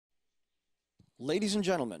Ladies and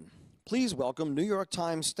gentlemen, please welcome New York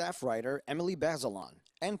Times staff writer Emily Bazelon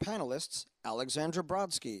and panelists Alexandra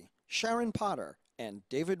Brodsky, Sharyn Potter, and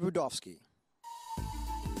David Rudovsky.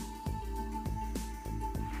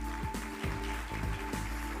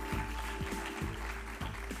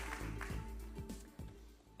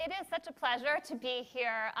 It is such a pleasure to be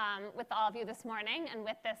here with all of you this morning and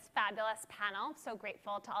with this fabulous panel. So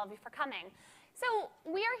grateful to all of you for coming. So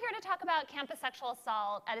we are here to talk about campus sexual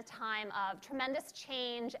assault at a time of tremendous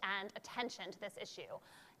change and attention to this issue.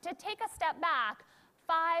 To take a step back,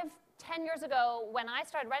 5-10 years ago, when I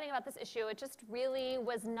started writing about this issue, it just really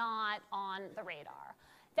was not on the radar.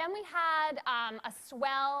 Then we had a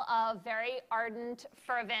swell of very ardent,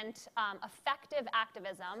 fervent, effective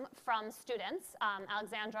activism from students,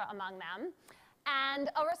 Alexandra among them, and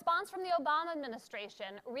a response from the Obama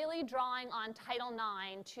administration really drawing on Title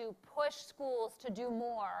IX to push schools to do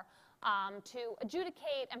more to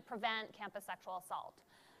adjudicate and prevent campus sexual assault.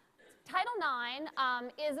 Title IX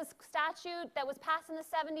is a statute that was passed in the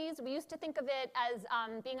 70s. We used to think of it as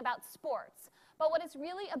being about sports. But what it's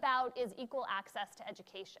really about is equal access to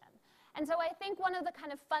education. And so I think one of the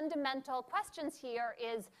kind of fundamental questions here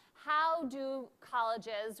is how do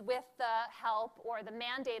colleges, with the help or the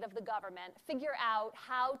mandate of the government, figure out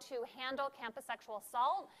how to handle campus sexual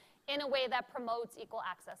assault in a way that promotes equal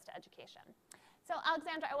access to education? So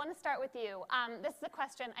Alexandra, I want to start with you. This is a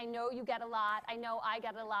question I know you get a lot. I know I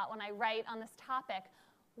get it a lot when I write on this topic.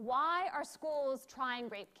 Why are schools trying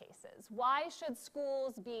rape cases? Why should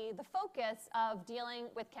schools be the focus of dealing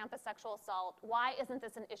with campus sexual assault? Why isn't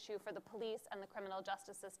this an issue for the police and the criminal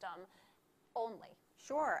justice system only?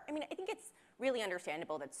 Sure. I mean, I think it's really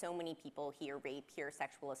understandable that so many people hear rape, hear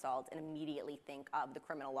sexual assault, and immediately think of the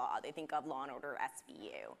criminal law. They think of Law and Order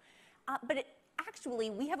SVU. Actually,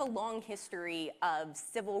 we have a long history of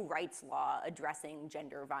civil rights law addressing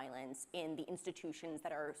gender violence in the institutions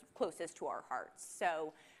that are closest to our hearts.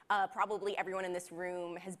 So probably everyone in this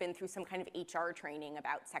room has been through some kind of HR training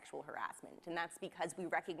about sexual harassment. And that's because we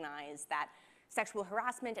recognize that sexual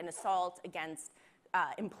harassment and assault against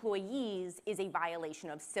employees is a violation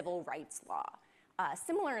of civil rights law.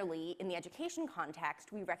 Similarly, in the education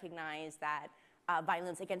context, we recognize that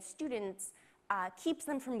violence against students keeps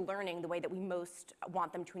them from learning the way that we most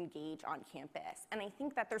want them to engage on campus. And I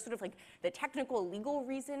think that there's sort of like the technical legal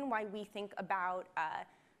reason why we think about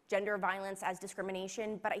gender violence as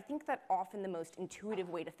discrimination, but I think that often the most intuitive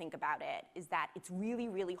way to think about it is that it's really,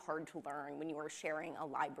 really hard to learn when you are sharing a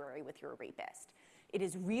library with your rapist. It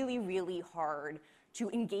is really, really hard to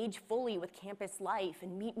engage fully with campus life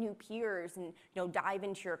and meet new peers and dive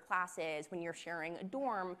into your classes when you're sharing a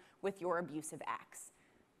dorm with your abusive ex.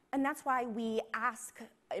 And that's why we ask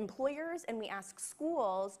employers and we ask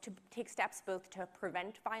schools to take steps both to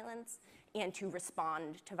prevent violence and to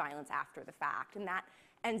respond to violence after the fact. And that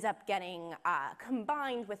ends up getting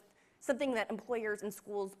combined with something that employers and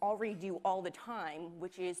schools already do all the time,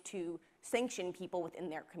 which is to sanction people within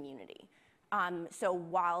their community. So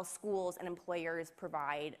while schools and employers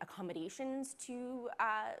provide accommodations to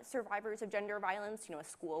survivors of gender violence, a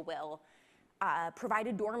school will provide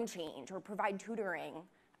a dorm change or provide tutoring.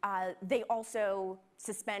 They also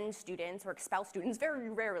suspend students or expel students, very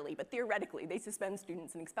rarely, but theoretically, they suspend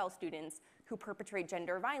students and expel students who perpetrate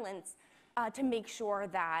gender violence to make sure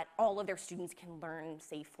that all of their students can learn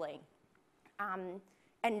safely.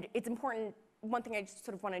 And it's important, one thing I just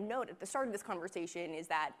sort of want to note at the start of this conversation is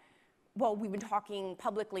that while we've been talking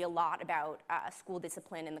publicly a lot about school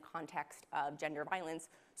discipline in the context of gender violence,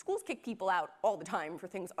 schools kick people out all the time for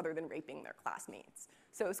things other than raping their classmates.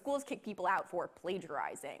 So schools kick people out for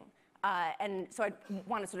plagiarizing. And so I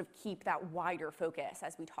want to sort of keep that wider focus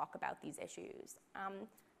as we talk about these issues.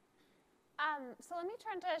 So let me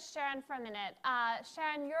turn to Sharyn for a minute.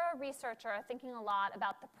 Sharyn, you're a researcher thinking a lot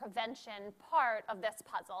about the prevention part of this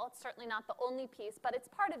puzzle. It's certainly not the only piece, but it's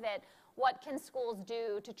part of it. What can schools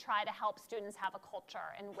do to try to help students have a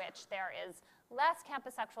culture in which there is less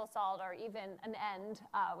campus sexual assault or even an end,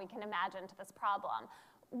 we can imagine, to this problem?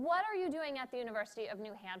 What are you doing at the University of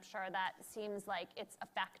New Hampshire that seems like it's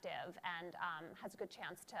effective and has a good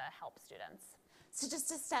chance to help students? So just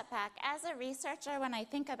to step back, as a researcher, when I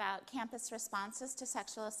think about campus responses to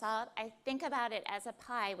sexual assault, I think about it as a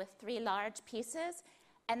pie with 3 large pieces,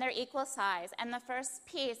 and they're equal size. And the first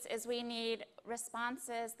piece is we need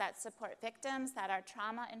responses that support victims, that are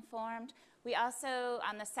trauma-informed. We also,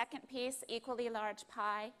 on the second piece, equally large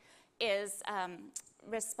pie, is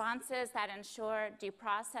responses that ensure due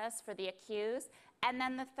process for the accused. And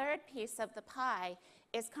then the third piece of the pie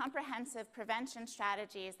is comprehensive prevention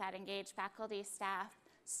strategies that engage faculty, staff,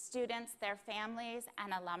 students, their families,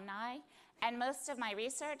 and alumni. And most of my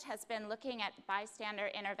research has been looking at bystander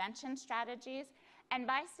intervention strategies. And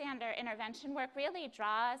bystander intervention work really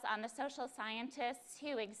draws on the social scientists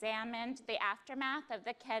who examined the aftermath of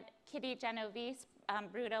the Kitty Genovese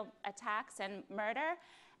brutal attacks and murder.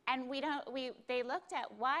 And they looked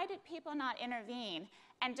at why did people not intervene?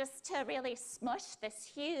 And just to really smush this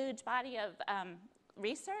huge body of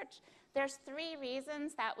research, there's 3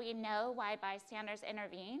 reasons that we know why bystanders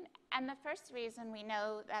intervene. And the first reason we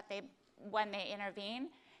know that when they intervene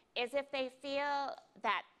is if they feel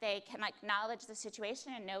that they can acknowledge the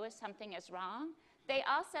situation and know if something is wrong. They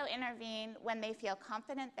also intervene when they feel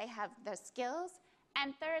confident they have the skills.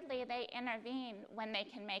 And thirdly, they intervene when they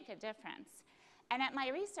can make a difference. And at my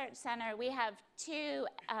research center, we have 2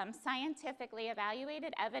 scientifically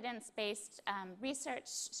evaluated, evidence-based research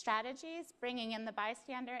strategies, bringing in the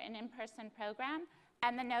bystander and in-person program,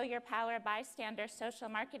 and the Know Your Power Bystander social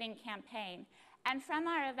marketing campaign. And from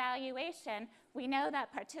our evaluation, we know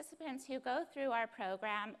that participants who go through our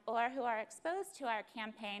program or who are exposed to our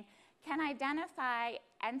campaign can identify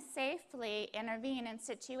and safely intervene in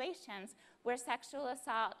situations where sexual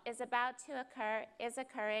assault is about to occur, is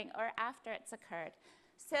occurring, or after it's occurred.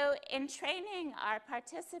 So in training our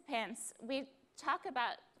participants, we talk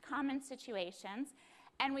about common situations,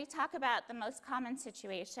 and we talk about the most common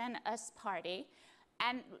situation, a party.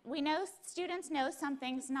 And we know students know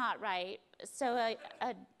something's not right, so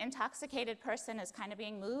an intoxicated person is kind of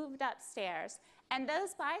being moved upstairs. And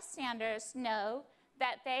those bystanders know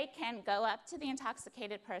that they can go up to the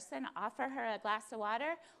intoxicated person, offer her a glass of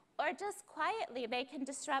water, or just quietly they can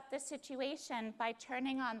disrupt the situation by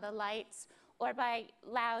turning on the lights or by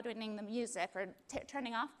loudening the music or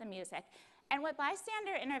turning off the music. And what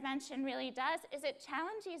bystander intervention really does is it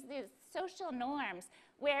challenges these social norms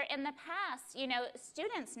where in the past,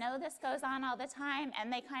 students know this goes on all the time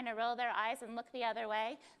and they kind of roll their eyes and look the other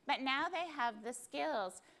way, but now they have the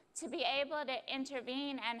skills to be able to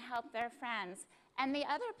intervene and help their friends. And the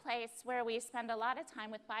other place where we spend a lot of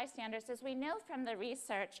time with bystanders is we know from the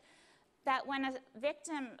research that when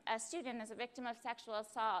a student is a victim of sexual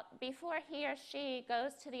assault, before he or she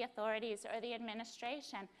goes to the authorities or the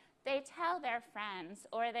administration, they tell their friends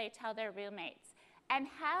or they tell their roommates. And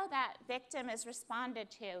how that victim is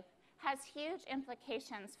responded to has huge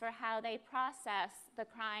implications for how they process the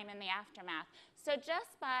crime and the aftermath. So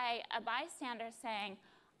just by a bystander saying,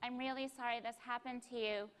 "I'm really sorry this happened to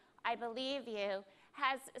you, I believe you,"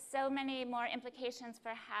 has so many more implications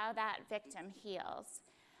for how that victim heals.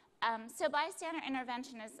 So bystander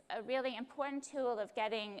intervention is a really important tool of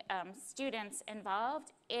getting students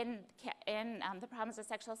involved in the problems of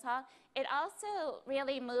sexual assault. It also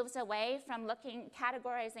really moves away from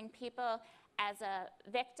categorizing people as a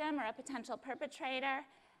victim or a potential perpetrator.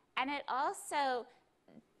 And it also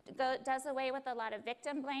does away with a lot of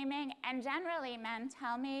victim blaming. And generally, men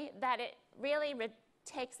tell me that it really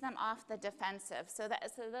takes them off the defensive. So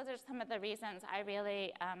those are some of the reasons I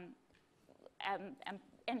really am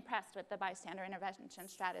impressed with the bystander intervention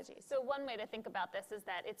strategies. So one way to think about this is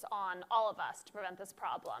that it's on all of us to prevent this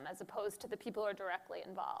problem, as opposed to the people who are directly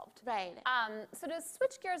involved. Right. So to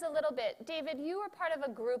switch gears a little bit, David, you were part of a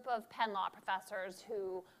group of Penn Law professors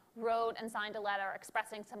who wrote and signed a letter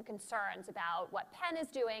expressing some concerns about what Penn is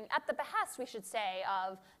doing, at the behest, we should say,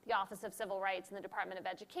 of the Office of Civil Rights and the Department of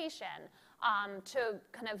Education, to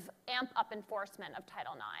kind of amp up enforcement of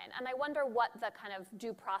Title IX. And I wonder what the kind of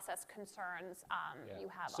due process concerns you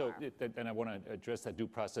have are. And I want to address that due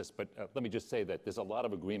process, but let me just say that there's a lot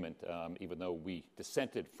of agreement, even though we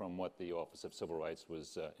dissented from what the Office of Civil Rights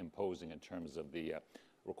was imposing in terms of the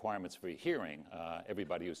requirements for a hearing.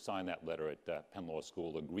 Everybody who signed that letter at Penn Law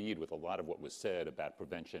School agreed with a lot of what was said about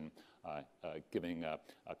prevention, giving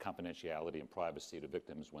confidentiality and privacy to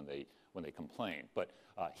victims when they complain. But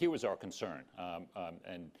here was our concern.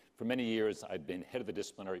 And for many years, I've been head of the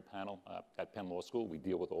disciplinary panel at Penn Law School. We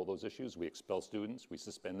deal with all those issues. We expel students. We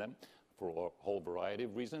suspend them for a whole variety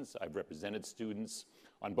of reasons. I've represented students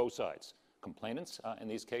on both sides. Complainants in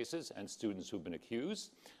these cases and students who've been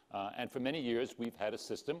accused. And for many years, we've had a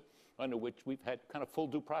system under which we've had kind of full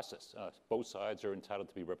due process. Both sides are entitled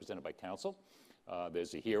to be represented by counsel.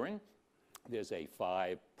 There's a hearing. There's a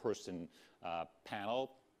 5-person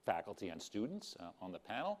panel, faculty and students on the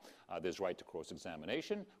panel. There's right to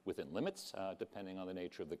cross-examination within limits, depending on the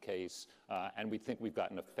nature of the case. And we think we've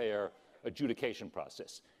gotten a fair adjudication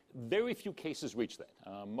process. Very few cases reach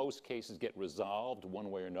that. Most cases get resolved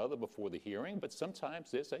one way or another before the hearing, but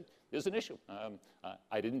sometimes there's an issue.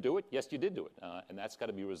 I didn't do it. Yes, you did do it. And that's got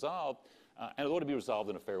to be resolved. And it ought to be resolved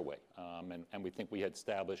in a fair way. And we think we had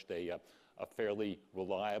established a fairly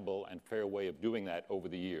reliable and fair way of doing that over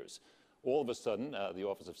the years. all of a sudden, the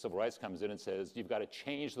Office of Civil Rights comes in and says, you've got to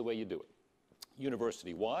change the way you do it.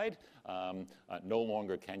 University-wide, no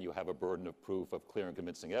longer can you have a burden of proof of clear and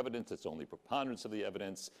convincing evidence. It's only preponderance of the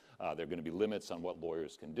evidence. There are going to be limits on what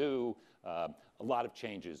lawyers can do. A lot of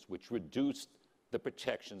changes which reduced the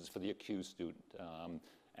protections for the accused student.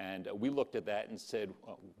 And we looked at that and said,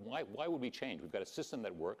 why would we change? We've got a system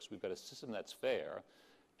that works. We've got a system that's fair.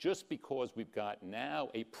 Just because we've got now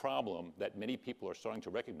a problem that many people are starting to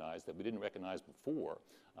recognize that we didn't recognize before,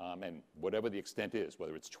 and whatever the extent is,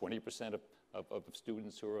 whether it's 20% of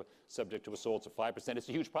students who are subject to assaults or 5%, it's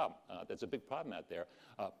a huge problem. That's a big problem out there.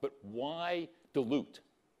 But why dilute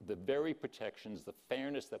the very protections, the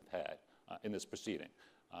fairness that we've had in this proceeding?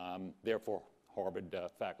 Therefore, Harvard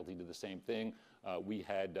faculty did the same thing. We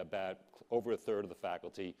had about over a third of the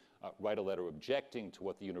faculty write a letter objecting to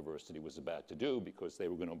what the university was about to do because they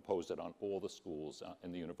were going to impose it on all the schools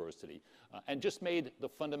in the university, and just made the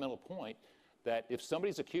fundamental point that if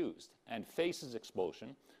somebody's accused and faces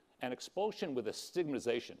expulsion, and expulsion with a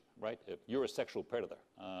stigmatization, right? If you're a sexual predator,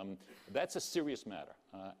 that's a serious matter,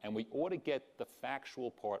 and we ought to get the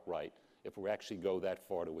factual part right if we actually go that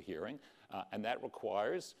far to a hearing, and that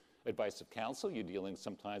requires advice of counsel. You're dealing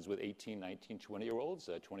sometimes with 18, 19, 20-year-olds,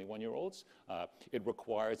 21-year-olds. It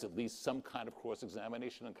requires at least some kind of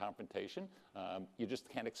cross-examination and confrontation. You just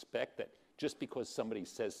can't expect that just because somebody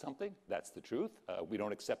says something, that's the truth. We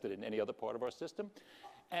don't accept it in any other part of our system.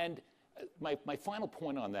 And my final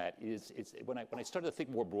point on that is when I started to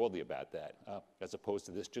think more broadly about that, as opposed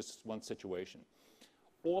to this just one situation,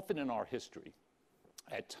 often in our history,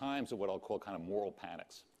 at times of what I'll call kind of moral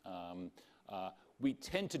panics, we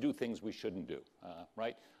tend to do things we shouldn't do,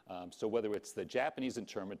 right? So whether it's the Japanese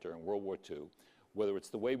internment during World War II, whether it's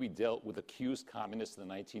the way we dealt with accused communists in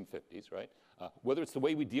the 1950s, right? Whether it's the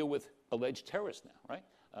way we deal with alleged terrorists now, right?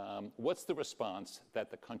 What's the response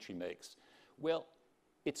that the country makes? Well,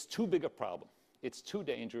 it's too big a problem. It's too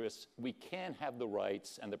dangerous. We can't have the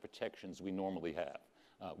rights and the protections we normally have.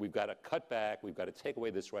 We've got to cut back. We've got to take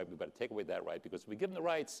away this right. We've got to take away that right, because if we give them the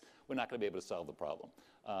rights, we're not going to be able to solve the problem.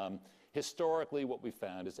 Historically, what we've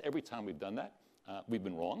found is every time we've done that, we've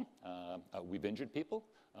been wrong. We've injured people.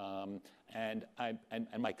 And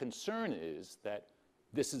my concern is that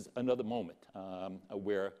this is another moment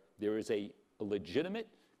where there is a legitimate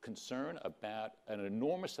concern about an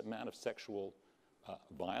enormous amount of sexual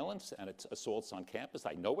violence and its assaults on campus.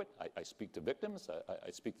 I know it. I speak to victims.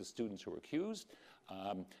 I speak to students who are accused.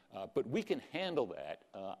 But we can handle that,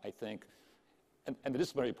 I think. And the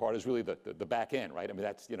disciplinary part is really the back end, right? I mean,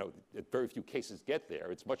 that's, very few cases get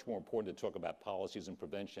there. It's much more important to talk about policies and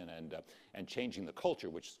prevention and changing the culture,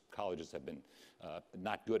 which colleges have been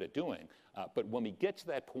not good at doing. But when we get to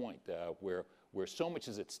that point where so much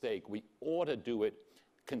is at stake, we ought to do it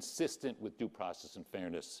consistent with due process and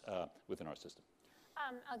fairness within our system.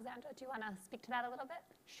 Alexandra, do you want to speak to that a little bit?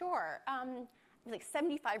 Sure. I'm like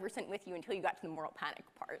 75% with you until you got to the moral panic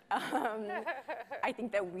part. I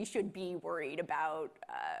think that we should be worried about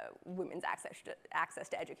women's access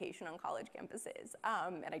to education on college campuses,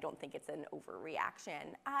 and I don't think it's an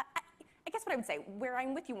overreaction. I guess what I would say, where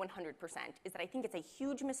I'm with you 100%, is that I think it's a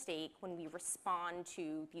huge mistake when we respond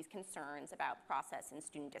to these concerns about process and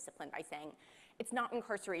student discipline by saying, it's not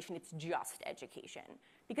incarceration, it's just education.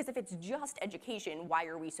 Because if it's just education, why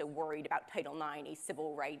are we so worried about Title IX, a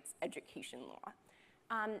civil rights education law?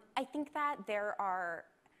 I think that I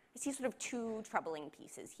see sort of two troubling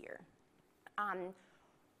pieces here.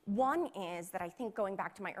 One is that I think, going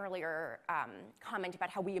back to my earlier comment about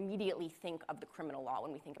how we immediately think of the criminal law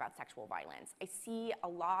when we think about sexual violence, I see a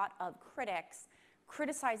lot of critics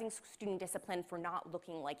criticizing student discipline for not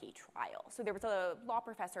looking like a trial. So there was a law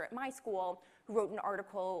professor at my school who wrote an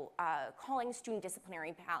article calling student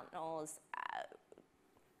disciplinary panels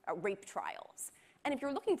rape trials. And if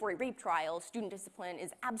you're looking for a rape trial, student discipline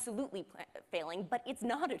is absolutely failing, but it's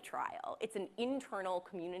not a trial. It's an internal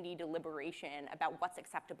community deliberation about what's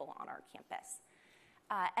acceptable on our campus.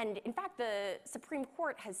 And in fact, the Supreme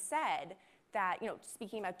Court has said that,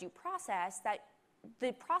 speaking about due process, that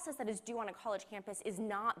the process that is due on a college campus is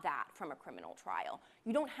not that from a criminal trial.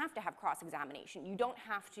 You don't have to have cross-examination. You don't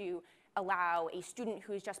have to allow a student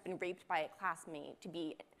who has just been raped by a classmate to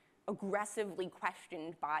be aggressively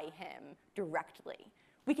questioned by him directly.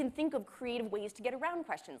 We can think of creative ways to get around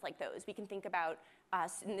questions like those. We can think about,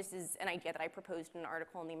 and this is an idea that I proposed in an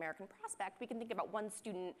article in the American Prospect, we can think about one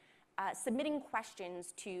student submitting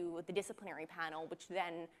questions to the disciplinary panel, which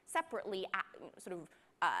then separately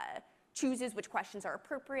chooses which questions are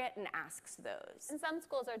appropriate and asks those. And some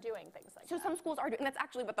schools are doing things like that. So some schools are doing, and that's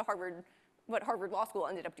actually what Harvard Law School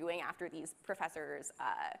ended up doing after these professors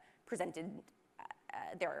presented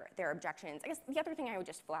their objections. I guess the other thing I would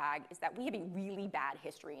just flag is that we have a really bad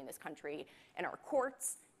history in this country, in our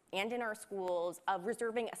courts and in our schools, of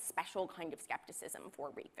reserving a special kind of skepticism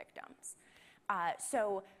for rape victims.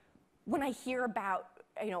 So when I hear about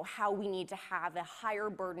how we need to have a higher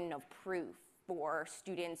burden of proof for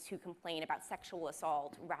students who complain about sexual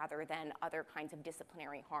assault rather than other kinds of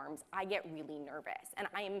disciplinary harms, I get really nervous. And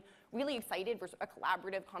I am really excited for a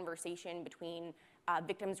collaborative conversation between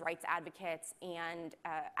victims' rights advocates and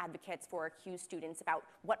advocates for accused students about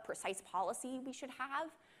what precise policy we should have.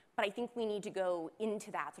 But I think we need to go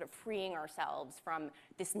into that, sort of freeing ourselves from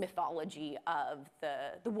this mythology of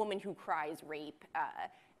the woman who cries rape,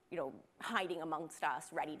 hiding amongst us,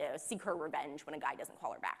 ready to seek her revenge when a guy doesn't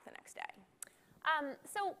call her back the next day.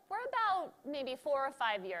 So we're about maybe 4 or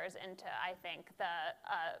 5 years into, I think,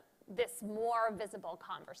 this more visible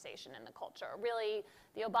conversation in the culture. Really,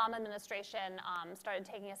 the Obama administration started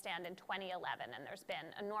taking a stand in 2011, and there's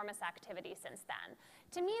been enormous activity since then.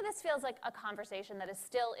 To me, this feels like a conversation that is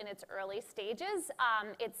still in its early stages.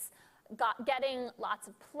 It's getting lots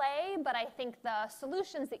of play, but I think the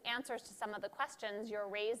solutions, the answers to some of the questions you're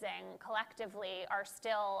raising collectively are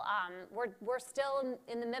still, we're still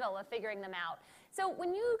in the middle of figuring them out. So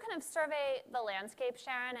when you kind of survey the landscape,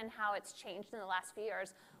 Sharyn, and how it's changed in the last few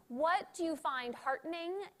years, what do you find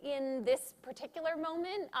heartening in this particular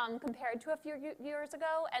moment compared to a few years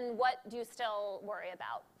ago, and what do you still worry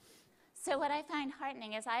about? So what I find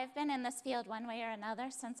heartening is I've been in this field one way or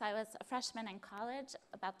another since I was a freshman in college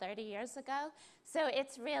about 30 years ago. So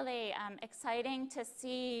it's really exciting to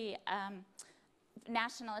see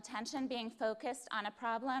national attention being focused on a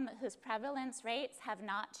problem whose prevalence rates have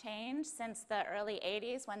not changed since the early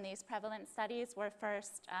 80s when these prevalence studies were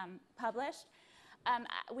first published.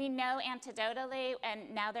 We know anecdotally,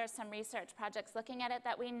 and now there's some research projects looking at it,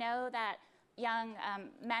 that we know that young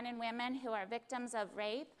men and women who are victims of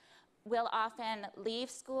rape will often leave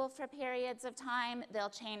school for periods of time. They'll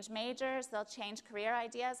change majors, they'll change career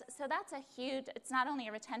ideas. So that's a huge, it's not only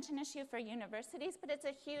a retention issue for universities, but it's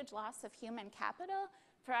a huge loss of human capital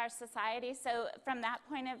for our society. So from that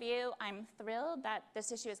point of view, I'm thrilled that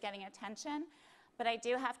this issue is getting attention. But I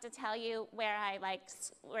do have to tell you where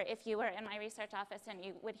if you were in my research office and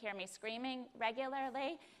you would hear me screaming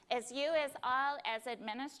regularly, is you as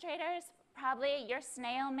administrators, probably your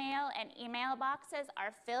snail mail and email boxes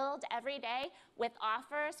are filled every day with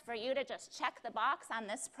offers for you to just check the box on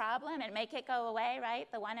this problem and make it go away, right?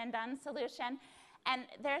 The one and done solution. And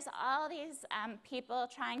there's all these people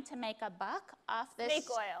trying to make a buck off this.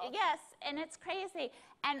 Snake oil. Yes, and it's crazy.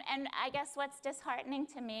 And I guess what's disheartening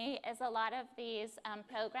to me is a lot of these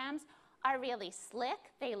programs are really slick.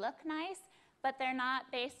 They look nice, but they're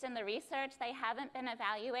not based in the research. They haven't been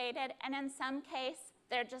evaluated. And in some case,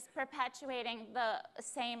 they're just perpetuating the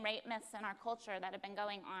same rape myths in our culture that have been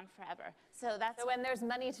going on forever. So when there's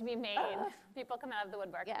money to be made, people come out of the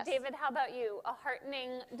woodwork. Yes. David, how about you? A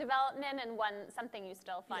heartening development and something you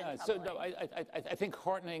still find troubling? So no, I think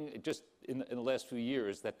heartening just in the last few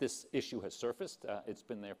years that this issue has surfaced. It's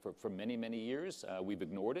been there for many, many years. We've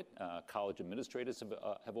ignored it. College administrators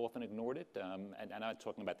have often ignored it. And I'm not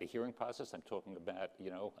talking about the hearing process. I'm talking about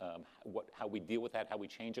how we deal with that, how we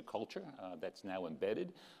change a culture that's now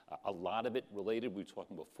embedded. A lot of it related, we were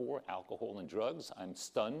talking before, alcohol and drugs. I'm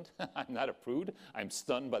stunned. I'm not a prude. I'm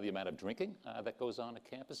stunned by the amount of drinking that goes on at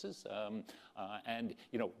campuses. And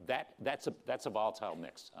that's a volatile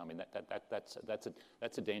mix. I mean,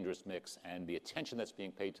 that's a dangerous mix. And the attention that's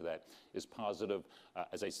being paid to that is positive.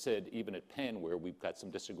 As I said, even at Penn, where we've got some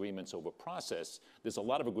disagreements over process, there's a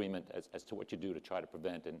lot of agreement as to what you do to try to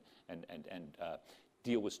prevent and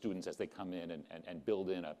deal with students as they come in and build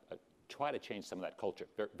in try to change some of that culture.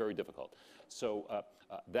 Very, very difficult. So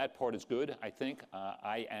that part is good, I think.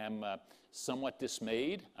 I am somewhat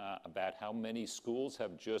dismayed about how many schools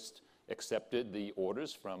have just accepted the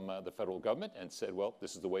orders from the federal government and said, well,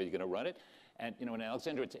 this is the way you're going to run it. And, in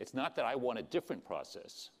Alexandra, it's not that I want a different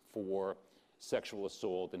process for sexual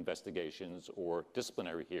assault investigations or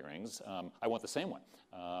disciplinary hearings. I want the same one.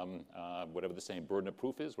 Whatever the same burden of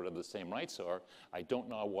proof is, whatever the same rights are, I don't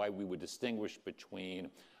know why we would distinguish between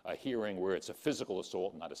a hearing where it's a physical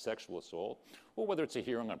assault, not a sexual assault, or whether it's a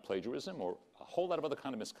hearing on plagiarism or a whole lot of other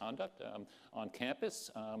kind of misconduct on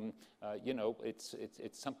campus.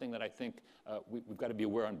 It's something that I think we've got to be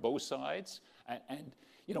aware on both sides. And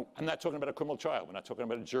I'm not talking about a criminal trial. We're not talking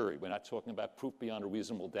about a jury. We're not talking about proof beyond a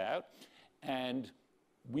reasonable doubt. And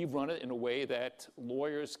we've run it in a way that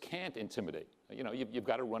lawyers can't intimidate. You've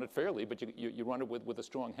got to run it fairly, but you run it with a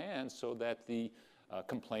strong hand so that the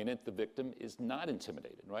complainant, the victim, is not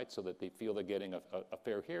intimidated, right? So that they feel they're getting a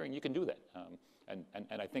fair hearing. You can do that.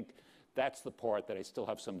 And I think That's the part that I still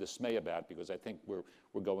have some dismay about, because I think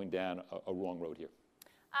we're going down a wrong road here.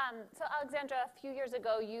 So Alexandra, a few years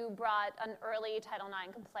ago, you brought an early Title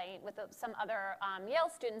IX complaint with some other Yale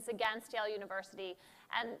students against Yale University,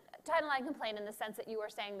 and Title IX complaint in the sense that you were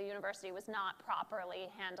saying the university was not properly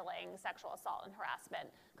handling sexual assault and harassment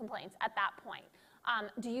complaints at that point.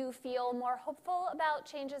 Do you feel more hopeful about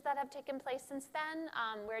changes that have taken place since then?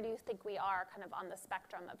 Where do you think we are kind of on the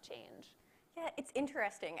spectrum of change? Yeah, it's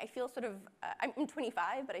interesting. I feel sort of, I'm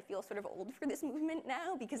 25, but I feel sort of old for this movement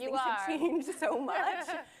now because things have changed so much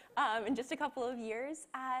in just a couple of years.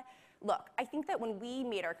 Look, I think that when we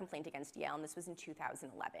made our complaint against Yale, and this was in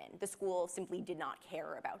 2011, the school simply did not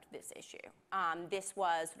care about this issue. This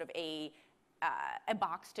was sort of a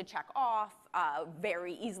box to check off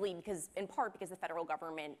very easily, because, in part because the federal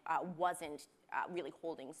government wasn't really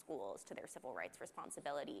holding schools to their civil rights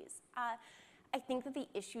responsibilities. I think that the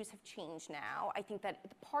issues have changed now. I think that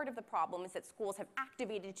part of the problem is that schools have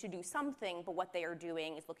activated to do something, but what they are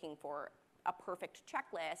doing is looking for a perfect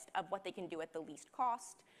checklist of what they can do at the least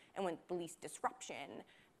cost and with the least disruption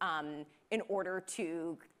in order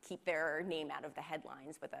to keep their name out of the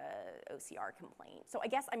headlines with a OCR complaint. So I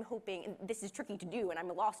guess I'm hoping, and this is tricky to do, and I'm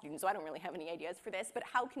a law student, so I don't really have any ideas for this, but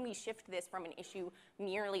how can we shift this from an issue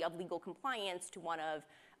merely of legal compliance to one of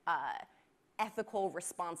ethical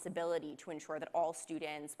responsibility to ensure that all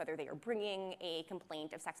students, whether they are bringing a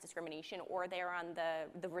complaint of sex discrimination or they're on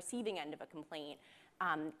the receiving end of a complaint,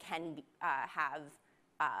 can have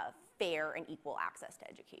fair and equal access to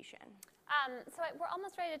education. So we're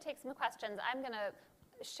almost ready to take some questions. I'm going to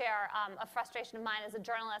share a frustration of mine as a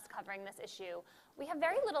journalist covering this issue. We have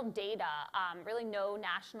very little data, really no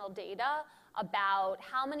national data, about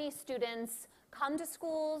how many students come to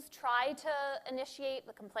schools, try to initiate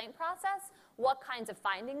the complaint process, what kinds of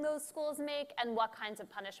findings those schools make, and what kinds of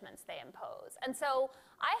punishments they impose. And so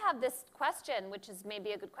I have this question, which is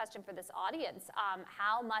maybe a good question for this audience.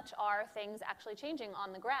 How much are things actually changing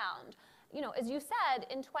on the ground? You know, as you said,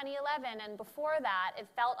 in 2011 and before that, it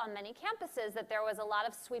felt on many campuses that there was a lot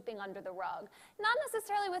of sweeping under the rug. Not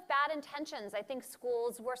necessarily with bad intentions. I think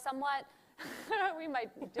schools were somewhat, we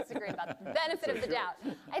might disagree about the benefit of the doubt.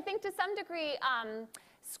 I think to some degree,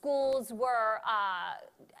 schools were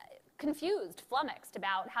confused, flummoxed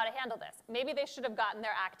about how to handle this. Maybe they should have gotten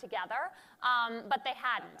their act together, but they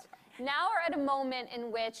hadn't. Now we're at a moment in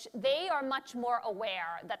which they are much more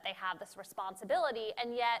aware that they have this responsibility,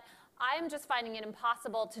 and yet I'm just finding it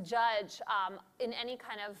impossible to judge in any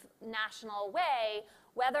kind of national way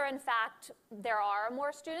whether, in fact, there are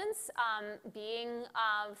more students being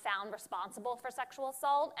found responsible for sexual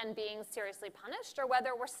assault and being seriously punished, or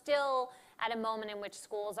whether we're still at a moment in which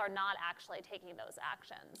schools are not actually taking those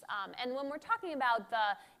actions. And when we're talking about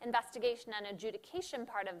the investigation and adjudication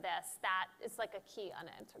part of this, that is like a key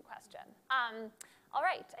unanswered question. All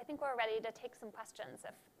right, I think we're ready to take some questions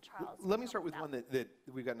if Charles. Let me start with one that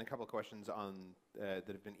we've gotten a couple of questions on that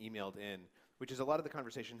have been emailed in, which is a lot of the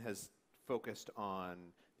conversation has focused on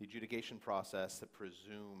the adjudication process that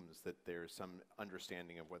presumes that there's some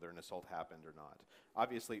understanding of whether an assault happened or not.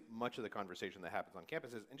 Obviously, much of the conversation that happens on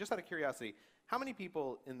campuses, and just out of curiosity, how many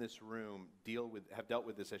people in this room have dealt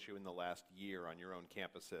with this issue in the last year on your own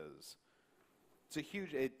campuses? It's a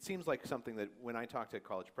huge, it seems like something that when I talk to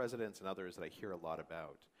college presidents and others that I hear a lot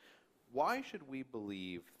about. Why should we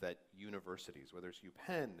believe that universities, whether it's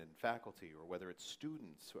UPenn and faculty or whether it's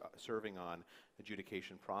students serving on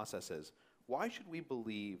adjudication processes, why should we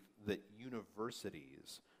believe that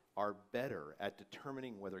universities are better at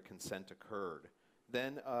determining whether consent occurred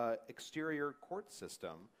than an exterior court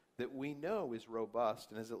system that we know is robust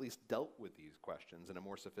and has at least dealt with these questions in a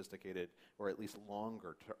more sophisticated or at least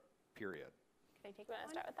longer period? Can I take one? Want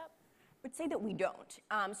to start with that? I would say that we don't.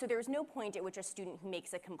 So there's no point at which a student who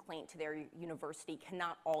makes a complaint to their university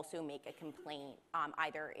cannot also make a complaint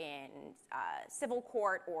either in civil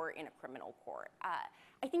court or in a criminal court.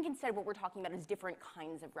 I think instead what we're talking about is different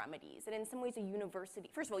kinds of remedies. And in some ways a university,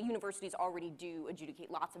 first of all, universities already do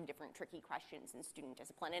adjudicate lots of different tricky questions in student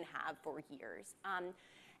discipline and have for years.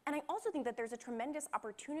 And I also think that there's a tremendous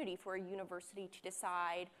opportunity for a university to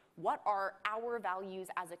decide what are our values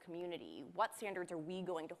as a community, what standards are we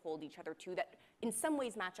going to hold each other to that in some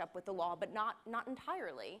ways match up with the law, but not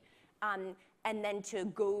entirely, and then to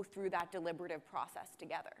go through that deliberative process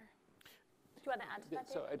together. Do you want to add to that,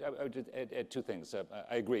 Dave? So I would just add two things.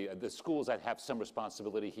 I agree. The schools that have some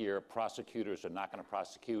responsibility here, prosecutors are not going to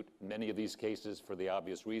prosecute many of these cases for the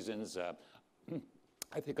obvious reasons.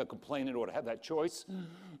 I think a complainant ought to have that choice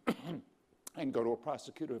and go to a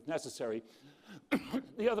prosecutor if necessary.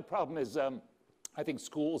 The other problem is I think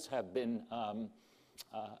schools have been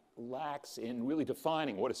lacks in really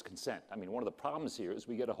defining what is consent. I mean, one of the problems here is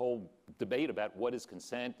we get a whole debate about what is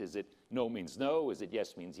consent. Is it no means no? Is it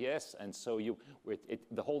yes means yes? And so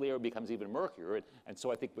the whole area becomes even murkier. And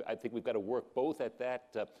so I think we've got to work both at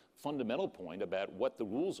that fundamental point about what the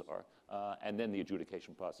rules are and then the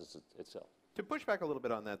adjudication process itself. To push back a little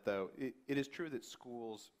bit on that, though, it is true that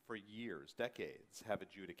schools for years, decades, have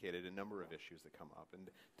adjudicated a number of issues that come up and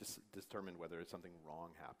determined whether something wrong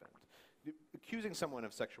happened. Accusing someone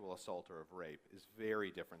of sexual assault or of rape is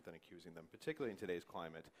very different than accusing them, particularly in today's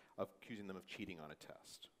climate, of accusing them of cheating on a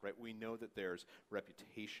test, right? We know that there's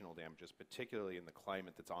reputational damages, particularly in the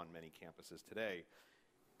climate that's on many campuses today.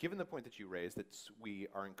 Given the point that you raised, that we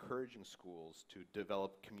are encouraging schools to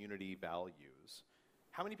develop community values,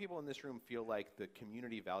 how many people in this room feel like the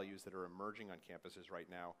community values that are emerging on campuses right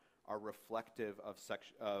now are reflective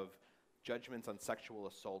of judgments on sexual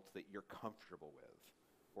assault that you're comfortable with?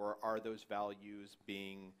 Or are those values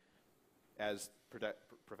being, as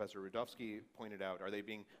Professor Rudovsky pointed out, are they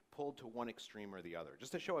being pulled to one extreme or the other?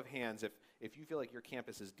 Just a show of hands if you feel like your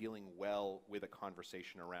campus is dealing well with a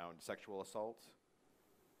conversation around sexual assault.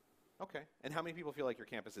 Okay. And how many people feel like your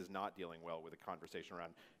campus is not dealing well with a conversation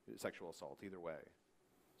around sexual assault, either way?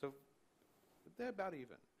 So they're about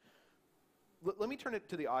even. Let me turn it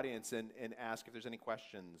to the audience and ask if there's any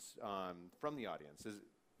questions from the audience.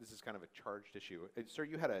 This is kind of a charged issue. Sir,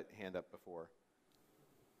 you had a hand up before.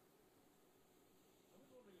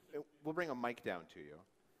 We'll bring a mic down to you.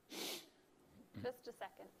 Just a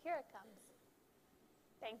second. Here it comes.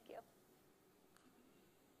 Thank you.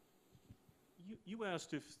 You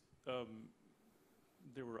asked if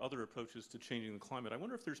there were other approaches to changing the climate. I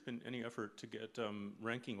wonder if there's been any effort to get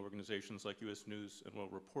ranking organizations like U.S. News and World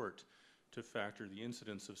Report to factor the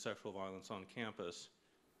incidence of sexual violence on campus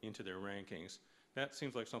into their rankings. That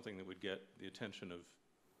seems like something that would get the attention of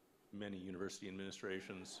many university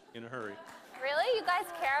administrations in a hurry. Really? You guys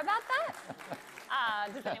care about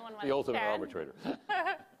that? Does anyone want to? The ultimate arbitrator.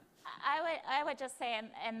 I would just say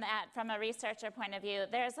in that, from a researcher point of view,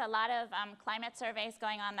 there's a lot of climate surveys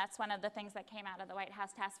going on. That's one of the things that came out of the White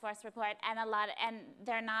House Task Force report, and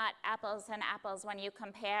they're not apples and apples when you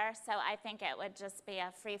compare. So I think it would just be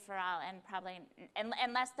a free-for-all, and probably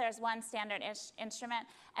unless there's one standard instrument.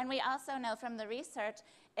 And we also know from the research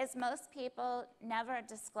is most people never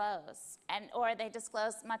disclose, or they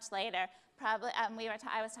disclose much later. Probably,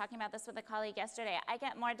 I was talking about this with a colleague yesterday. I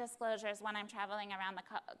get more disclosures when I'm traveling around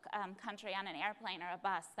the country on an airplane or a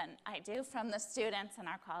bus than I do from the students in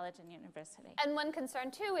our college and university. And one concern,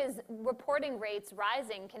 too, is reporting rates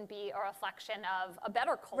rising can be a reflection of a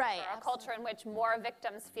better culture, right, a culture in which more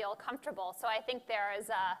victims feel comfortable. So I think there is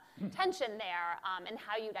a tension there in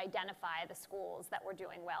how you'd identify the schools that were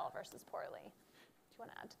doing well versus poorly. Do you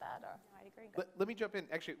want to add to that? Or? No, I'd agree. Let me jump in.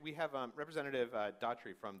 Actually, we have Representative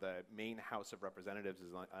Daughtry from the Maine House of Representatives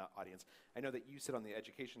is on audience. I know that you sit on the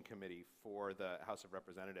Education Committee for the House of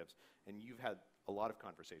Representatives, and you've had a lot of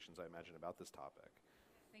conversations, I imagine, about this topic.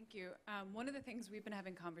 Thank you. One of the things we've been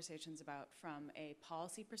having conversations about from a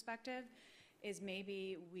policy perspective is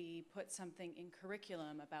maybe we put something in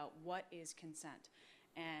curriculum about what is consent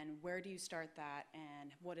and where do you start that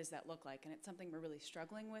and what does that look like. And it's something we're really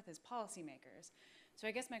struggling with as policymakers. So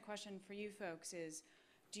I guess my question for you folks is,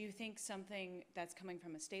 do you think something that's coming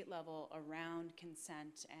from a state level around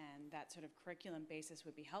consent and that sort of curriculum basis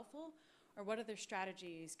would be helpful? Or what other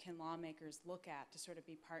strategies can lawmakers look at to sort of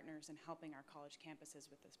be partners in helping our college campuses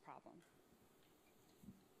with this problem?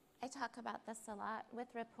 I talk about this a lot with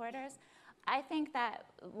reporters. I think that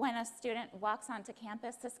when a student walks onto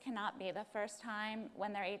campus, this cannot be the first time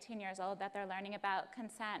when they're 18 years old that they're learning about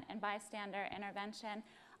consent and bystander intervention.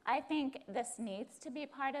 I think this needs to be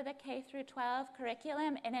part of the K through 12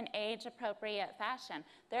 curriculum in an age-appropriate fashion.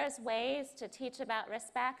 There's ways to teach about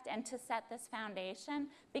respect and to set this foundation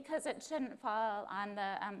because it shouldn't fall on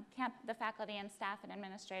the faculty and staff and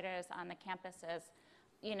administrators on the campuses,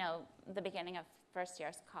 the beginning of first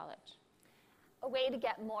year's college. A way to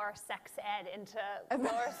get more sex ed into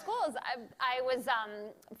lower schools. I was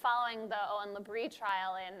following the Owen Labrie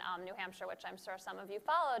trial in New Hampshire, which I'm sure some of you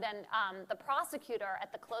followed, and the prosecutor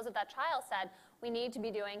at the close of that trial said, we need to be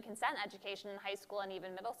doing consent education in high school and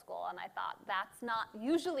even middle school. And I thought, that's not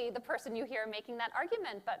usually the person you hear making that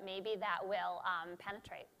argument, but maybe that will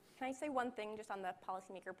penetrate. Can I say one thing just on the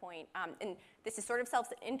policymaker point? And this is sort of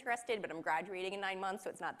self-interested, but I'm graduating in 9 months, so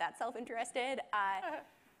it's not that self-interested.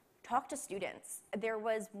 Talk to students. There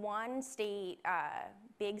was one state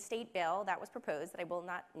big state bill that was proposed that I will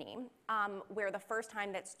not name, where the first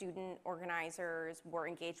time that student organizers were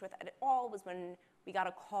engaged with it at all was when we got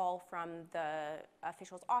a call from the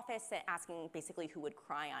official's office asking basically who would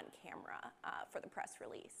cry on camera for the press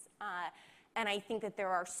release. And I think that there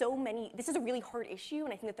are so many, this is a really hard issue,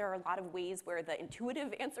 and I think that there are a lot of ways where the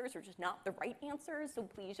intuitive answers are just not the right answers, so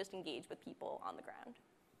please just engage with people on the ground.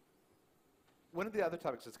 One of the other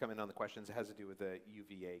topics that's come in on the questions has to do with the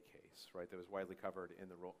UVA case, right, that was widely covered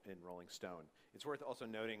in Rolling Stone. It's worth also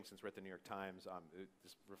noting, since we're at the New York Times,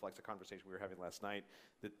 this reflects a conversation we were having last night,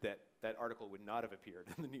 that article would not have appeared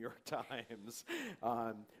in the New York Times.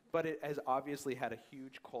 But it has obviously had a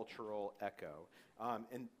huge cultural echo.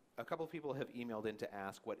 And a couple of people have emailed in to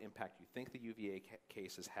ask what impact you think the UVA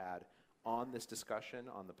case has had on this discussion,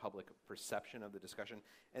 on the public perception of the discussion.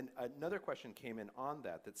 And another question came in on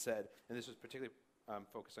that said, and this was particularly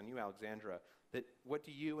focused on you, Alexandra, that what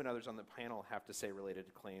do you and others on the panel have to say related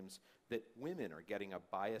to claims that women are getting a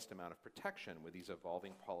biased amount of protection with these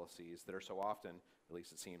evolving policies that are so often, at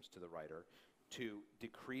least it seems to the writer, to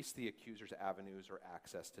decrease the accuser's avenues or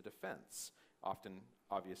access to defense? Often,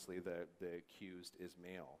 obviously, the accused is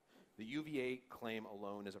male. The UVA claim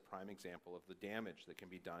alone is a prime example of the damage that can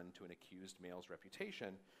be done to an accused male's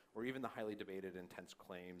reputation, or even the highly debated intense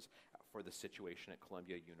claims for the situation at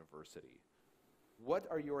Columbia University. What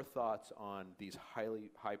are your thoughts on these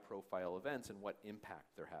high-profile events and what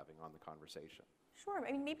impact they're having on the conversation? Sure.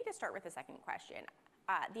 I mean, maybe to start with the second question.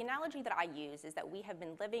 The analogy that I use is that we have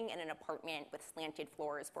been living in an apartment with slanted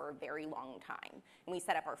floors for a very long time. And we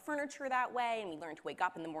set up our furniture that way, and we learned to wake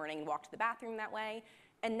up in the morning and walk to the bathroom that way.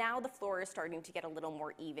 And now the floor is starting to get a little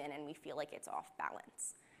more even, and we feel like it's off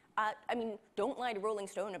balance. I mean, don't lie to Rolling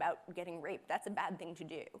Stone about getting raped. That's a bad thing to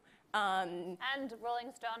do. And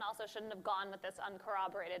Rolling Stone also shouldn't have gone with this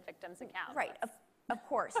uncorroborated victims account. Right, of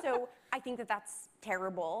course. So I think that that's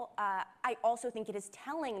terrible. I also think it is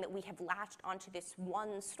telling that we have latched onto this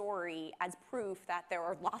one story as proof that there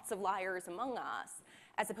are lots of liars among us,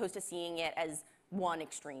 as opposed to seeing it as one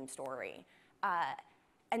extreme story.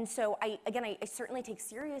 And so, I certainly take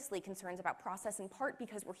seriously concerns about process, in part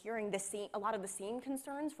because we're hearing a lot of the same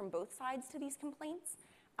concerns from both sides to these complaints.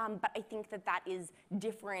 But I think that that is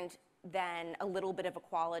different than a little bit of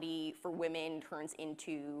equality for women turns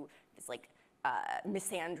into this like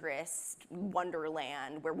misandrist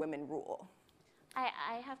wonderland where women rule.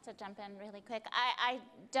 I have to jump in really quick.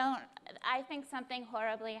 I think something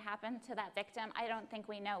horribly happened to that victim. I don't think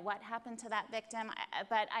we know what happened to that victim,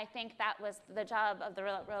 but I think that was the job of the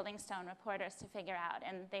Rolling Stone reporters to figure out,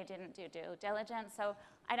 and they didn't do due diligence, so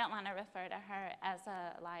I don't want to refer to her as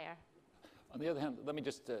a liar. On the other hand, let me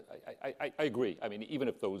just, I agree. I mean, even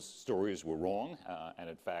if those stories were wrong, and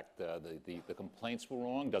in fact the complaints were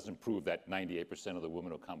wrong, doesn't prove that 98% of the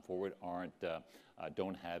women who come forward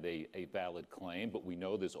don't have a valid claim, but we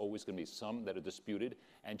know there's always going to be some that are disputed.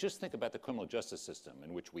 And just think about the criminal justice system,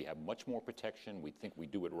 in which we have much more protection. We think we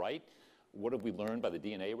do it right. What have we learned by the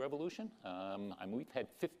DNA revolution? I mean, we've had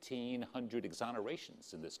 1,500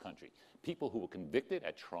 exonerations in this country. People who were convicted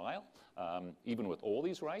at trial, even with all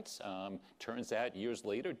these rights, turns out years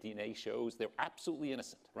later, DNA shows they're absolutely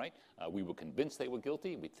innocent, right? We were convinced they were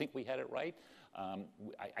guilty. We think we had it right.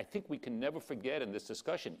 I think we can never forget in this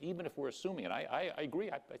discussion, even if we're assuming, and I agree,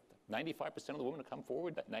 95% of the women who come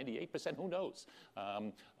forward, 98%, who knows?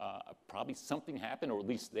 Probably something happened, or at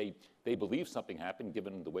least they believe something happened,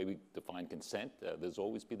 given the way we define consent. There's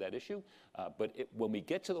always be that issue. But when we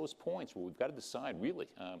get to those points where we've got to decide really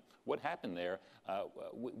what happened there,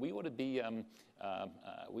 we ought to be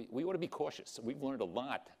we ought to be cautious. We've learned a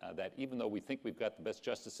lot that even though we think we've got the best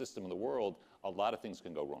justice system in the world, a lot of things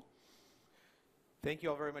can go wrong. Thank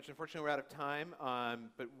you all very much. Unfortunately, we're out of time,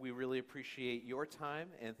 but we really appreciate your time,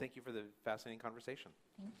 and thank you for the fascinating conversation.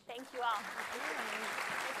 Thank you all.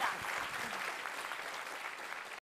 Good job.